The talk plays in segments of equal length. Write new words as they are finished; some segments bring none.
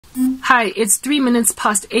Hi, it's 3 minutes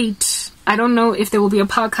past 8. I don't know if there will be a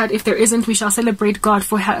power cut. If there isn't, we shall celebrate God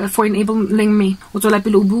for enabling me.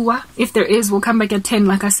 If there is, we'll come back at 10,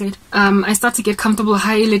 like I said. I start to get comfortable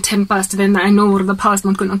highly 10 past, then I know where the power's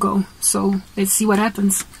not gonna go. So let's see what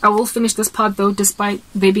happens. I will finish this part though, despite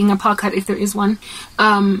there being a power cut if there is one.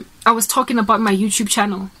 I was talking about my YouTube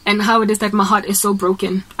channel and how it is that my heart is so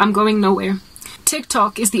broken. I'm going nowhere.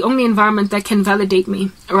 TikTok is the only environment that can validate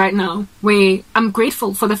me right now, where I'm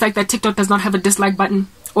grateful for the fact that TikTok does not have a dislike button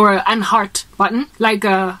or an unheart button, like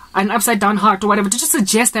an upside down heart or whatever, to just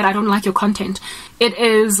suggest that I don't like your content. It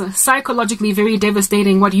is psychologically very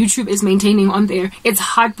devastating what YouTube is maintaining on there. It's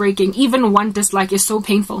heartbreaking. Even one dislike is so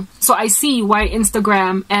painful. So I see why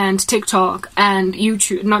Instagram and TikTok and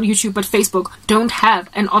YouTube, not YouTube, but Facebook don't have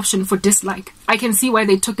an option for dislike. I can see why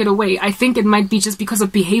they took it away. I think it might be just because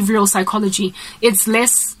of behavioral psychology. It's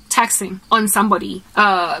less taxing on somebody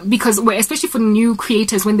because especially for new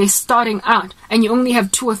creators, when they're starting out and you only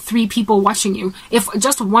have 2 or 3 people watching you, if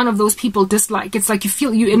just one of those people dislike, it's like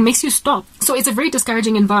it makes you stop. So it's a very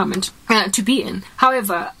discouraging environment to be in.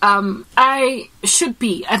 However, I should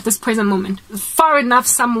be at this present moment far enough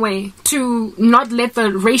some way to not let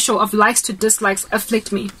the ratio of likes to dislikes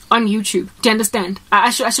afflict me on YouTube. Do you understand? I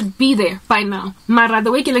should be there by now. Mara,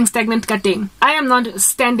 the way getting stagnant gatting. I am not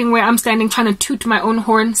standing where I'm standing trying to toot my own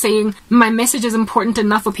horn saying my message is important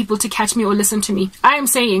enough for people to catch me or listen to me. I am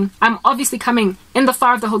saying I'm obviously coming in the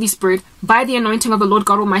fire of the Holy Spirit by the anointing of the Lord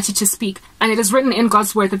God Almighty to speak. And it is written in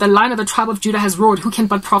God's word that the Lion of the tribe of Judah has roared, who can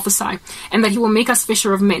but prophesy, and that he will make us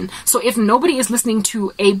fisher of men. So if nobody is listening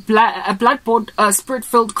to a blood-bought,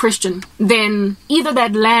 spirit-filled Christian, then either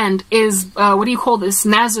that land is, what do you call this?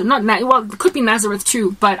 Well, it could be Nazareth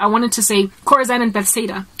too, but I wanted to say Chorazin and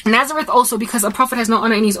Bethsaida. Nazareth also, because a prophet has no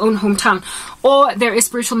honor in his own hometown, or there is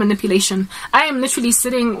spiritual manipulation. I am literally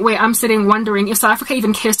sitting where I'm sitting wondering if South Africa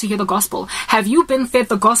even cares to hear the gospel. Have you been fed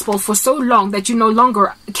the gospel for so long that you no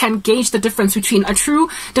longer can gauge the difference between a true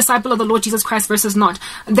disciple of the Lord Jesus Christ versus not?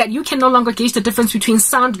 That you can no longer gauge the difference between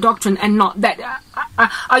sound doctrine and not? That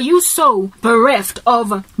are you so bereft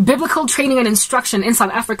of biblical training and instruction in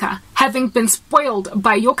South Africa, having been spoiled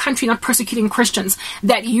by your country not persecuting Christians,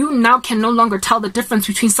 that you now can no longer tell the difference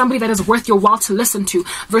between somebody that is worth your while to listen to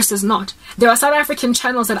versus not? There are South African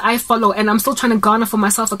channels that I follow, and I'm still trying to garner for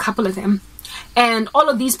myself a couple of them. And all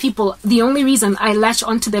of these people, the only reason I latch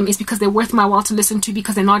onto them is because they're worth my while to listen to,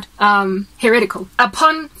 because they're not heretical.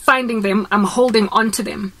 Upon finding them, I'm holding on to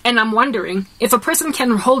them. And I'm wondering if a person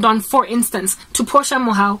can hold on, for instance, to Portia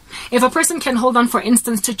Mohau, if a person can hold on, for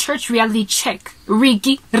instance, to Church Reality Check,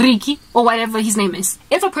 Riki, or whatever his name is.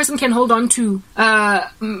 If a person can hold on to Dr.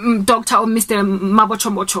 or Mr.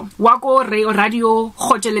 Mabochombocho, Wako Re or Radio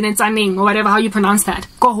Hojelenetsaning, or whatever how you pronounce that,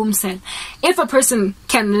 go home cell. If a person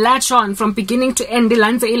can latch on from beginning to end, then why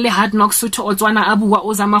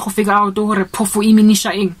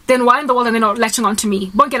in the world are they not latching on to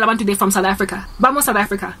me? Today from South Africa. Vamos South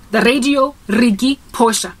Africa. The radio, Rigi,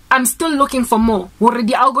 Porsche. I'm still looking for more.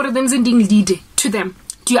 The algorithms lead to them.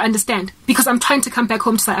 Do you understand? Because I'm trying to come back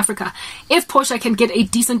home to South Africa. If Porsche can get a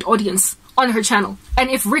decent audience on her channel, and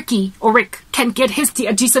if Ricky or Rick can get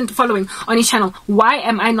a decent following on his channel, why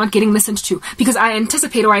am I not getting listened to? Because I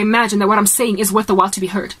anticipate or I imagine that what I'm saying is worth the while to be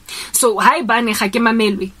heard. So, South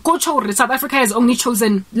Africa has only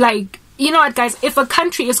chosen, like, you know what, guys? If a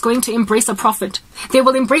country is going to embrace a prophet, they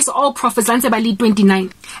will embrace all prophets, Lansabali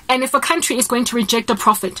 29. And if a country is going to reject a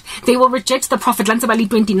prophet, they will reject the prophet, Lansabali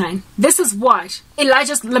 29. This is what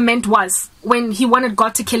Elijah's lament was when he wanted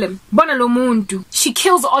God to kill him. She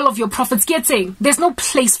kills all of your prophets. Get saying, there's no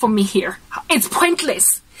place for me here. It's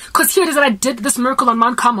pointless. Because here it is that I did this miracle on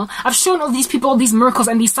Mount Carmel. I've shown all these people all these miracles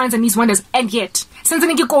and these signs and these wonders. And yet, that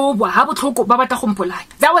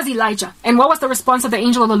was Elijah. And what was the response of the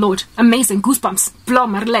angel of the Lord? Amazing. Goosebumps.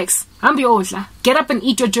 Blom, relax. Get up and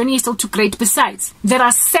eat. Your journey is still too great. Besides, there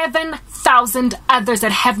are 7,000 others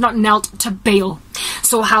that have not knelt to Baal.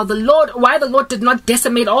 So why the Lord did not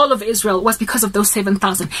decimate all of Israel was because of those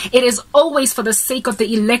 7,000. It is always for the sake of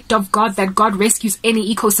the elect of God that God rescues any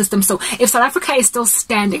ecosystem. So if South Africa is still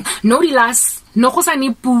standing, no relax, no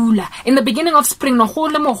pula. In the beginning of spring, no hole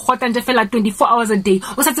mo hot and 24 hours a day.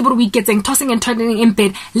 Tossing and turning in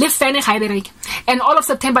bed. And all of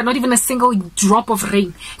September, not even a single drop of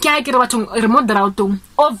rain.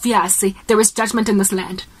 Obviously, there is judgment in this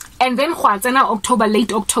land. And then October,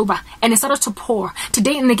 late October, and it started to pour.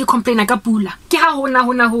 Today, neke complain pula.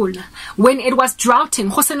 When it was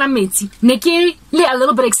droughting, neke a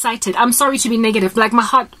little bit excited. I'm sorry to be negative. Like, my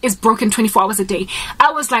heart is broken 24 hours a day.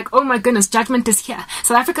 I was like, oh my goodness, judgment is here.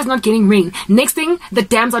 South Africa's not getting rain. Next thing, the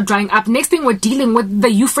dams are drying up. Next thing, we're dealing with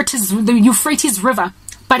the Euphrates River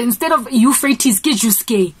But instead of Euphrates,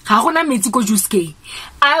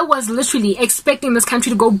 I was literally expecting this country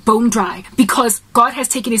to go bone dry because God has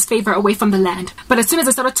taken his favor away from the land. But as soon as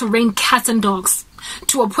it started to rain cats and dogs,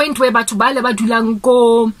 to a point where batho ba le ba dulang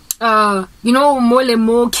ko more le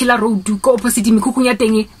more killer road go opposite mikuku ya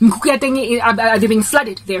teng are they being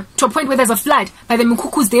flooded there to a point where there's a flood by the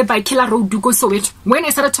mikukus there by killer road go so it when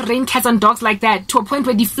it started to rain cats and dogs like that to a point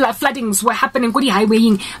where the floodings were happening go the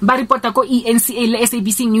highwaying ba reporta ko ENCA le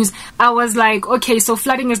SABC News. I was like, okay, so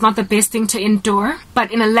flooding is not the best thing to endure,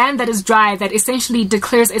 but in a land that is dry, that essentially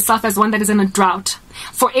declares itself as one that is in a drought,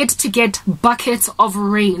 for it to get buckets of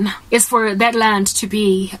rain is for that land to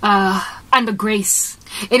be under grace.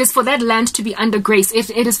 It is for that land to be under grace. It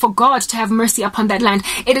is for God to have mercy upon that land.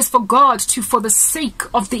 It is for God to, for the sake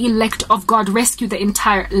of the elect of God, rescue the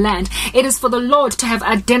entire land. It is for the Lord to have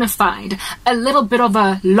identified a little bit of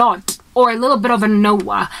a Lot or a little bit of a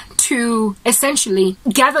Noah to essentially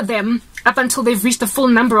gather them up until they've reached the full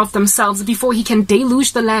number of themselves before he can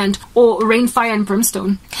deluge the land or rain fire and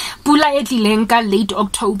brimstone. Pula e tlileng ka late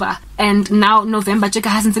October and now November jeka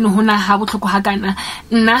hasn't seen hona ha botlhoko hakana.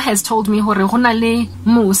 Nna has told me hore hona le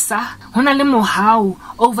musa, hona le mohau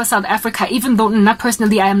over South Africa, even though nna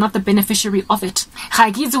personally I am not the beneficiary of it.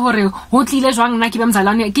 Ga ke itse hore ho tlile jwang nna ke ba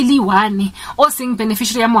mzalwane ke liwane o sing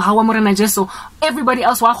beneficiary ya mohau wa morena Jesu. Everybody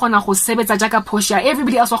else wa khona go sebetsa jaka Portia,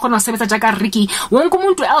 everybody else wa khona go sebetsa jaka Ricky. Wonke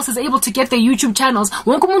umuntu else is able to get their YouTube channels.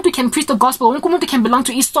 Wonke umuntu can preach the gospel. Wonke umuntu can belong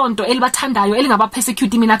to isonto elibathandayo elingaba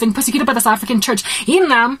persecute mina. I've been persecuted by the South African church.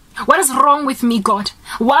 Yinam, what is wrong with me, God?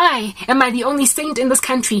 Why am I the only saint in this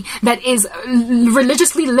country that is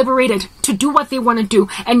religiously liberated to do what they want to do,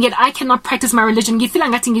 and yet I cannot practice my religion? I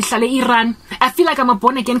feel like I'm a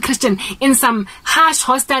born-again Christian in some harsh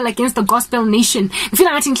hostile against the gospel nation. I feel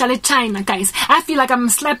like China, guys. I feel like I'm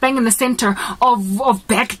slap bang in the center of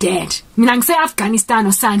Baghdad. Afghanistan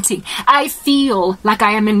or something. I feel like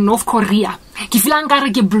I am in North Korea. Ke feel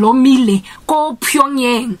nkare ke blomile ko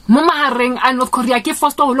Pyongyang mo mahareng a North Korea ke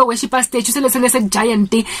first holo worship stage se le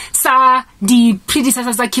giant sa di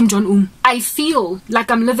predecessors of Kim Jong-un. I feel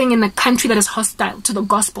like I'm living in a country that is hostile to the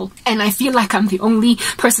gospel, and I feel like I'm the only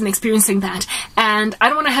person experiencing that. And I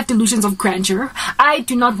don't want to have delusions of grandeur. I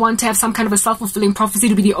do not want to have some kind of a self-fulfilling prophecy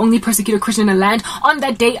to be the only persecuted Christian in the land. On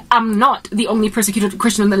that day, I'm not the only persecuted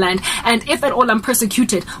Christian in the land, and if at all I'm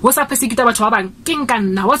persecuted, what's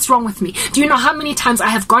wrong with me? Do you know how many times I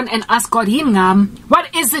have gone and asked God,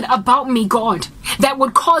 what is it about me, God, that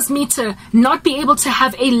would cause me to not be able to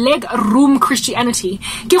have a leg room Christianity?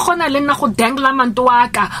 The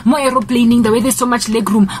way there's so much leg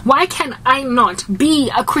room. Why can I not be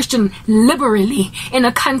a Christian liberally in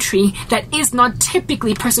a country that is not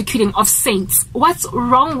typically persecuting of saints? What's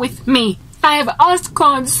wrong with me? I have asked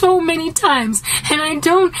God so many times and I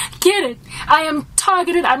don't get it. I am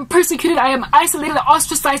targeted, I'm persecuted, I am isolated,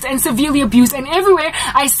 ostracized, and severely abused, and everywhere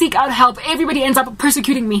I seek out help, everybody ends up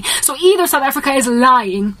persecuting me. So either South Africa is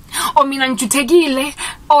lying, or minanchutegile,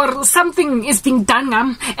 or something is being done,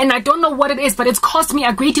 and I don't know what it is, but it's caused me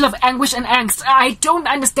a great deal of anguish and angst. I don't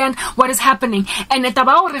understand what is happening. And when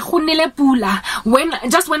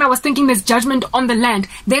I was thinking there's judgment on the land,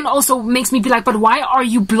 then also makes me be like, but why are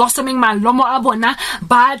you blossoming my lomo abona?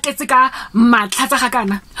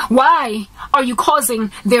 Why are you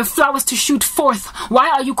causing their flowers to shoot forth? Why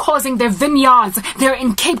are you causing their vineyards there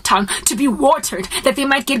in Cape Town to be watered, that they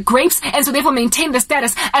might get grapes and so therefore maintain the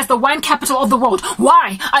status as the wine capital of the world?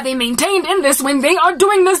 Why are they maintained in this when they are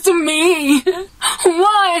doing this to me?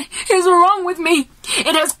 What is wrong with me?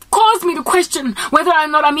 It has caused me to question whether or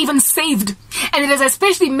not I'm even saved. And it has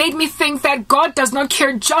especially made me think that God does not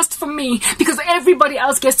care just for me, because everybody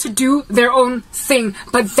else gets to do their own thing.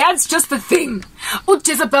 But that's just the thing.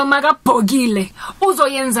 Jezebel magapogile.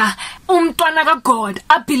 Uzoyenza umntwana God.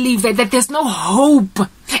 I believe that there's no hope,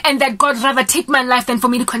 and that God rather take my life than for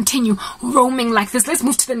me to continue roaming like this. Let's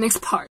move to the next part.